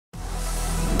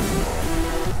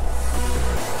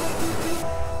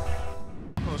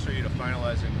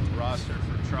roster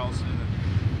for Charleston.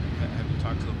 Have you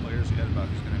talked to the players yet about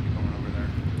who's going to be going over there?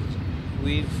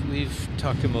 We've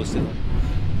talked to most of them.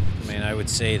 I mean, I would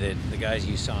say that the guys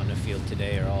you saw on the field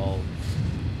today are all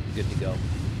good to go.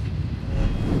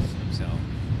 So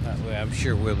I'm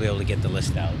sure we'll be able to get the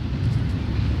list out.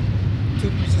 2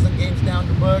 preseason games down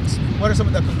the books. What are some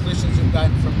of the conclusions you've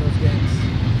gotten from those games?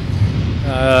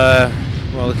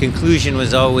 Well, the conclusion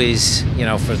was always,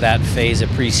 for that phase of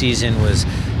preseason was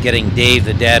getting Dave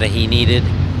the data he needed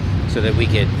so that we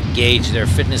could gauge their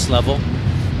fitness level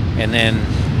and then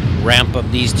ramp up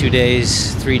these 2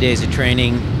 days, 3 days of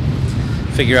training,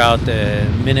 figure out the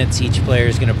minutes each player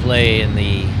is going to play in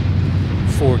the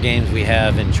 4 games we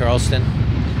have in Charleston,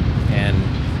 and,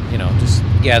 just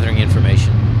gathering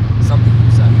information. Something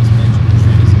you said was mentioned, the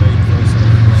trade is very personal.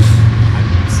 How do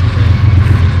you see it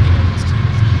fitting in on this team?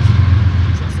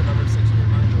 Just the number 6 in your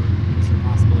mind, or is there a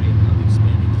possibility of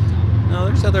expanding the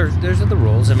talent? No, there's other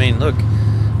roles. I mean, look,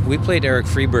 we played Eric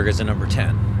Freeberg as a number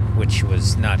 10, which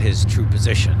was not his true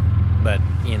position, but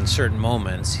in certain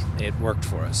moments it worked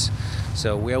for us.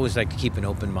 So we always like to keep an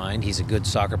open mind. He's a good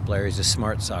soccer player. He's a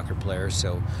smart soccer player.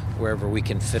 So wherever we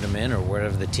can fit him in or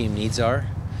wherever the team needs are,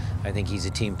 I think he's a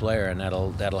team player, and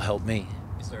that'll help me.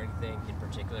 Is there anything in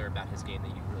particular about his game that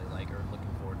you really like or looking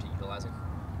forward to utilizing?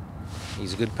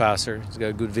 He's a good passer. He's got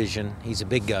a good vision. He's a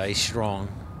big guy. He's strong.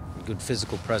 Good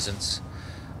physical presence.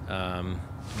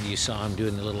 You saw him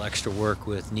doing a little extra work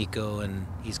with Nico, and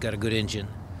he's got a good engine.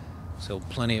 So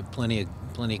plenty of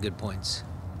good points.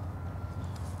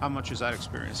 How much is that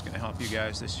experience going to help you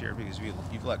guys this year? Because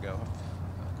you've let go of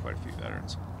quite a few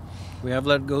veterans. We have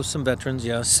let go some veterans,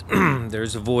 yes.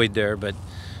 There's a void there, but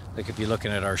like if you're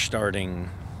looking at our starting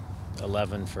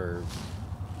 11 for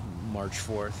March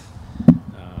 4th,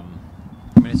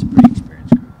 I mean, it's a pretty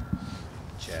experienced group.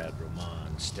 Chad,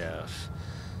 Roman, Steph,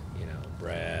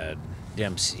 Brad,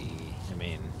 Dempsey. I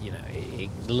mean,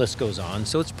 the list goes on.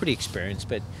 So it's pretty experienced,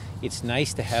 but it's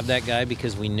nice to have that guy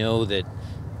because we know that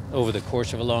over the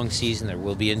course of a long season there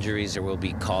will be injuries, there will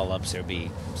be call-ups, there'll be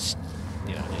just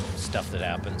stuff that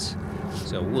happens.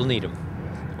 So we'll need him.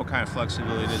 What kind of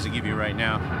flexibility does it give you right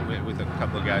now with a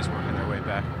couple of guys working their way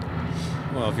back?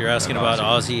 Well, if you're asking about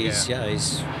Ozzy,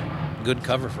 he's good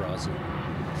cover for Ozzy.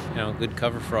 Good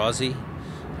cover for Ozzy.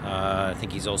 I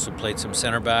think he's also played some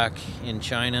center back in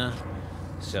China.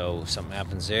 So if something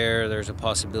happens there, there's a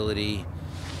possibility,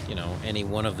 any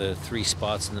one of the 3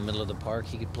 spots in the middle of the park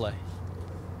he could play.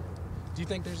 Do you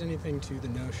think there's anything to the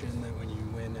notion that when you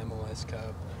win MLS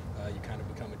Cup, you kind of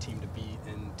become a team to beat,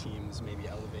 and teams maybe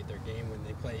elevate their game when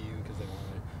they play you because they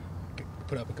want to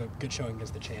put up a good showing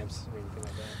against the champs or anything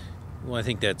like that? Well, I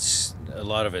think that's a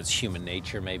lot of it's human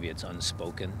nature. Maybe it's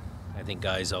unspoken. I think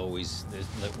guys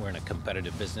we're in a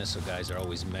competitive business, so guys are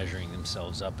always measuring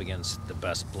themselves up against the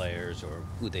best players or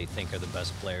who they think are the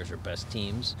best players or best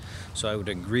teams. So I would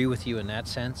agree with you in that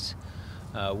sense.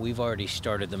 We've already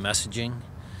started the messaging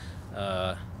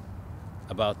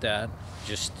about that,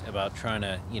 just about trying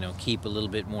to, keep a little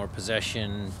bit more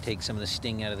possession, take some of the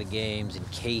sting out of the games in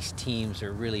case teams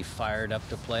are really fired up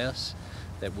to play us,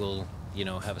 that we'll,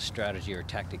 have a strategy or a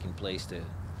tactic in place to,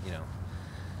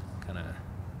 kind of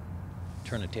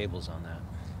turn the tables on that.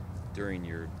 During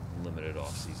your limited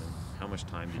off season, how much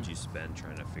time did you spend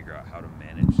trying to figure out how to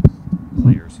manage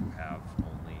players who have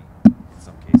only, in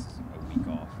some cases, a week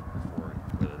off before,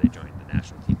 whether they join the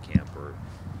national team camp or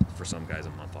for some guys a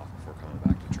month off before coming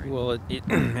back to training? Well,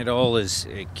 it all is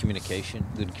communication,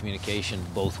 good communication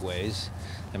both ways.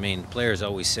 I mean, players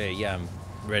always say, yeah, I'm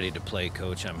ready to play,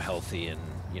 coach, I'm healthy, and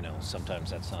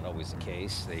sometimes that's not always the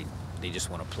case. They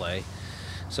just want to play.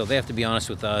 So they have to be honest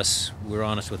with us. We're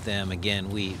honest with them. Again,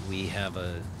 we have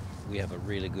a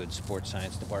really good sports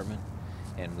science department,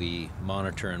 and we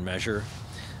monitor and measure.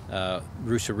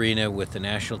 Bruce Arena with the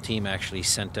national team actually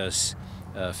sent us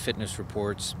fitness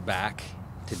reports back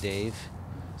to Dave.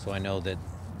 So I know that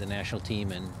the national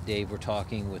team and Dave were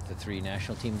talking with the 3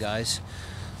 national team guys.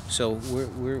 So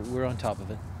we're on top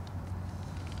of it.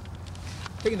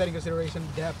 Taking that into consideration,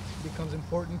 depth becomes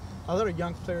important. A lot of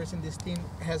young players in this team.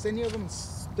 Has any of them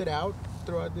stood out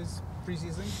throughout this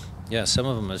preseason? Yeah, some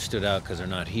of them have stood out because they're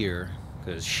not here.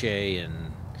 Because Shea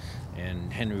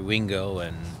and Henry Wingo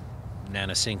and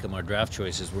Nana Sinkum, our draft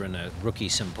choices, were in a rookie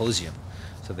symposium.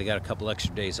 So they got a couple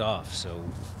extra days off. So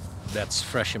that's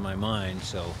fresh in my mind.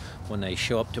 So when they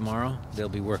show up tomorrow, they'll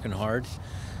be working hard.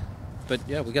 But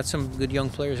yeah, we got some good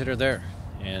young players that are there.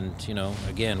 And,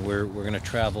 again, we're going to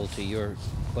travel, to your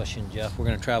question, Jeff, we're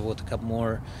going to travel with a couple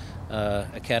more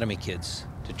academy kids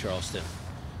to Charleston,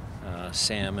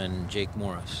 Sam and Jake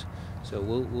Morris. So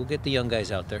we'll get the young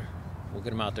guys out there. We'll get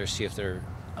them out there, see if they're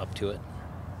up to it.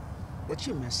 What's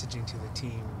your messaging to the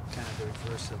team, kind of the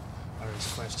reverse of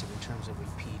Ari's question in terms of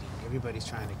repeating? Everybody's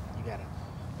trying to, you got a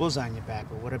bullseye on your back,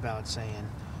 but what about saying,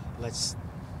 let's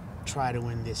try to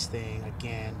win this thing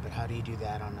again, but how do you do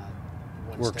that on a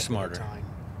one Work step smarter. at a time?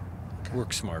 Okay.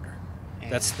 Work smarter.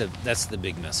 And That's the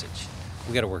big message.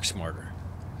 We got to work smarter.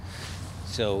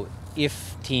 So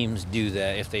if teams do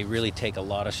that, if they really take a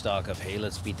lot of stock of, hey,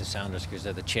 let's beat the Sounders because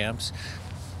they're the champs,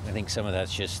 I think some of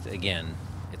that's just, again,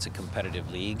 it's a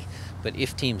competitive league. But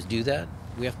if teams do that,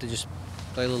 we have to just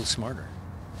play a little smarter,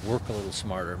 work a little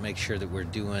smarter, make sure that we're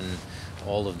doing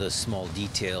all of the small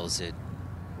details that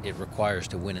it requires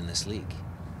to win in this league.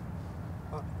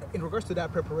 In regards to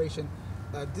that preparation,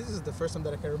 this is the first time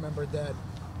that I can remember that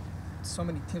so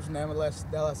many teams from MLS,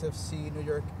 Dallas FC, New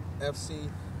York FC,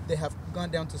 they have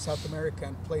gone down to South America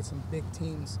and played some big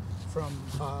teams from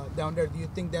down there. Do you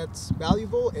think that's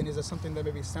valuable, and is that something that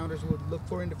maybe Sounders would look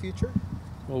for in the future?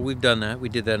 Well, we've done that. We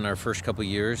did that in our first couple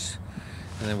years,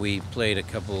 and then we played a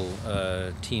couple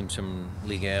teams from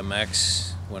Liga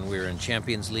MX when we were in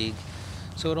Champions League.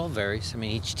 So it all varies. I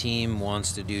mean, each team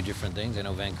wants to do different things. I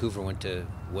know Vancouver went to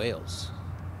Wales,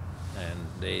 and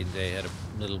they had a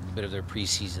little bit of their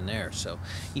preseason there. So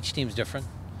each team's different.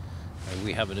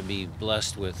 We happen to be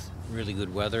blessed with really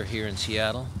good weather here in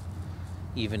Seattle,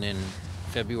 even in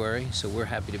February, so we're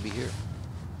happy to be here.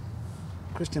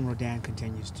 Cristian Roldan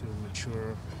continues to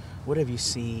mature. What have you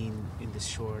seen in this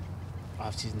short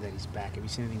offseason that he's back? Have you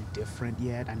seen anything different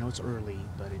yet? I know it's early,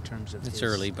 but in terms of It's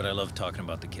early, but I love talking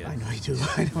about the kid. I know you do.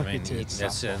 I know I mean, you do.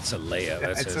 that's a layup.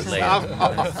 That's It's a a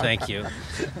layup. Thank you.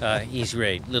 He's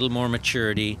great. Little more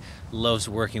maturity. Loves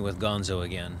working with Gonzo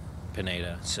again,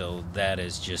 Pineda. So that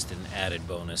is just an added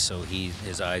bonus. So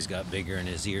his eyes got bigger and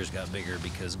his ears got bigger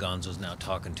because Gonzo's now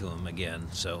talking to him again.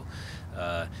 So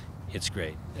it's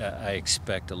great. I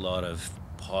expect a lot of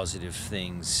positive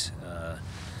things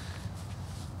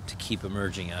to keep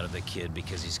emerging out of the kid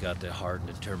because he's got the heart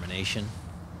and determination.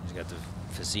 He's got the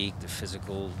physique, the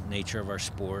physical nature of our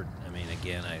sport. I mean,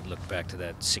 again, I look back to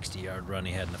that 60-yard run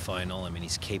he had in the final. I mean,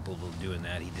 he's capable of doing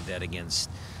that. He did that against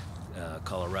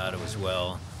Colorado as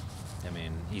well. I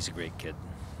mean, he's a great kid.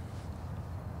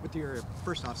 With your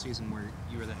first offseason where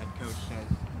you were the head coach,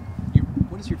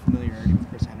 what is your familiarity with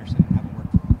Chris Henderson and having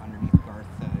worked underneath Garth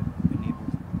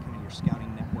enabled kind of your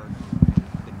scouting network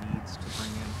and the needs to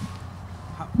bring in?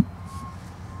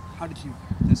 How did you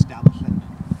establish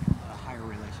a higher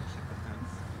relationship with him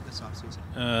this offseason?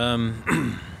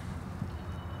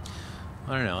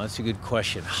 I don't know. That's a good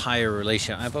question. Higher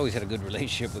relation. I've always had a good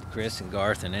relationship with Chris and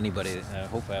Garth and anybody. I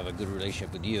hope I have a good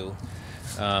relationship with you.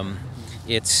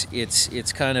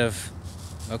 It's kind of,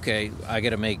 okay, I got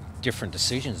to make different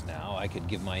decisions now. I could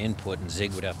give my input and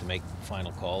Zig would have to make the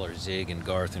final call, or Zig and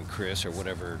Garth and Chris or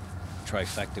whatever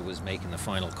trifecta was making the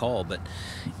final call. But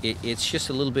it's just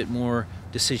a little bit more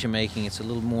decision making. It's a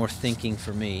little more thinking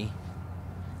for me.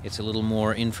 It's a little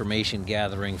more information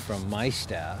gathering from my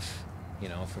staff, you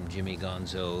know, from Jimmy,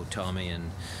 Gonzo, Tommy,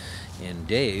 and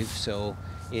Dave. So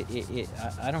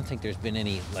I don't think there's been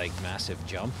any like massive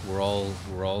jump. We're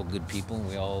all good people, and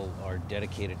we all are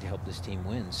dedicated to help this team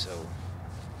win. So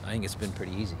I think it's been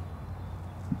pretty easy.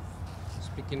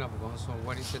 Speaking of Gonzo,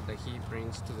 what is it that he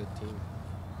brings to the team?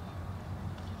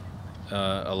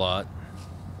 A lot.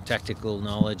 Technical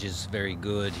knowledge is very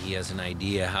good. He has an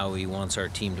idea how he wants our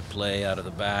team to play out of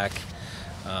the back.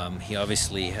 He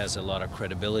obviously has a lot of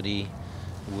credibility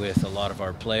with a lot of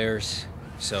our players.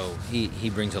 So he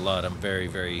brings a lot. I'm very,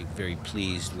 very, very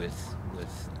pleased with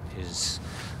his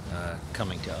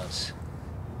coming to us.